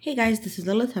Hey guys, this is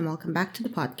Lilith and welcome back to the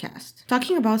podcast.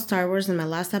 Talking about Star Wars in my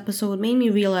last episode made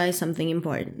me realize something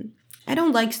important. I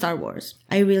don't like Star Wars.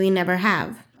 I really never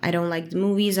have. I don't like the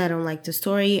movies, I don't like the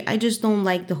story, I just don't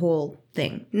like the whole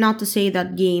thing. Not to say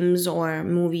that games or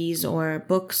movies or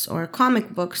books or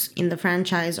comic books in the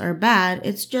franchise are bad,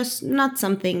 it's just not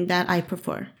something that I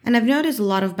prefer. And I've noticed a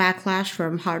lot of backlash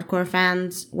from hardcore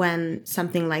fans when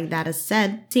something like that is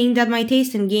said, saying that my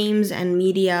taste in games and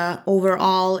media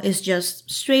overall is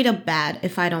just straight up bad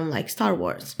if I don't like Star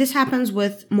Wars. This happens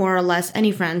with more or less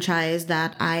any franchise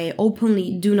that I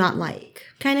openly do not like.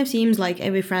 Kind of seems like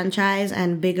every franchise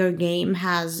and bigger game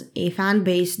has a fan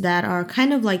base that are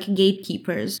kind of like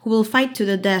gatekeepers who will fight to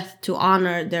the death to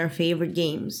honor their favorite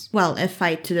games. Well, if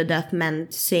fight to the death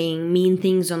meant saying mean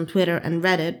things on Twitter and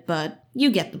Reddit, but you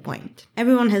get the point.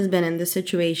 Everyone has been in this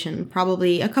situation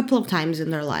probably a couple of times in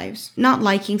their lives, not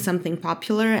liking something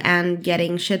popular and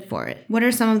getting shit for it. What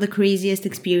are some of the craziest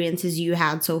experiences you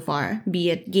had so far? Be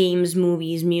it games,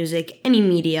 movies, music, any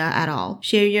media at all.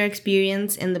 Share your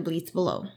experience in the bleeds below.